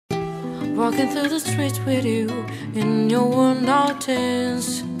Walking through the streets with you in your worn out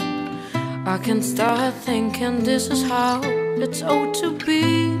teens, I can't start thinking this is how it's ought to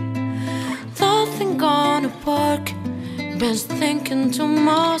be. Nothing gonna work. Been thinking to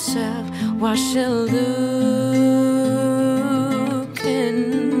myself, why she looking?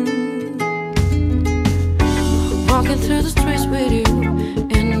 Walking through the streets with you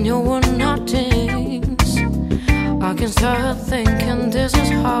in your worn out teens, I can start thinking this is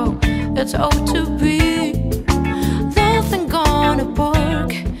how it's ought to be. Nothing gonna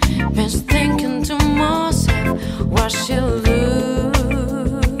work. Been thinking to myself, why she looking?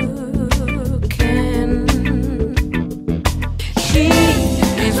 She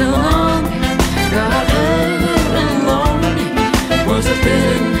is alone, got her alone. Was a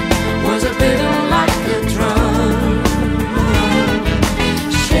beating like a drum.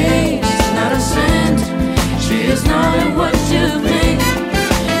 She's not a saint, she is not what you think.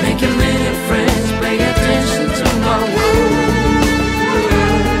 Making many friends, pay attention to my words.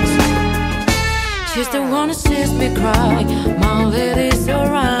 She's the one who sees me cry, my lady's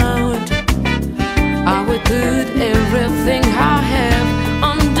around. I would put everything I have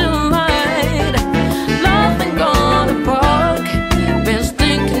underlined. Nothing gonna work. Been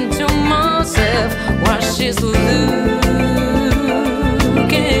thinking to myself, why she's looking.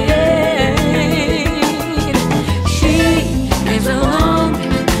 She is alone,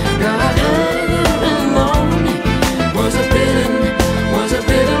 got her alone. Was a beating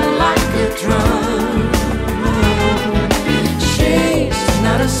like a drum. She's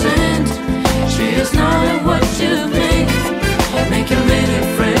not a saint, she is not what you think. Making many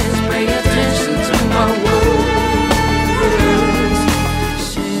friends, pay attention to my words.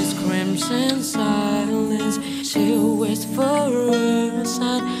 She screams in silence, she waits for a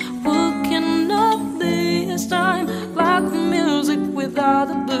sign. Working all this time like music without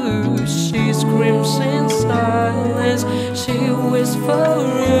a blues. She screams in silence, she waits for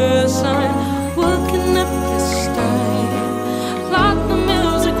a sign.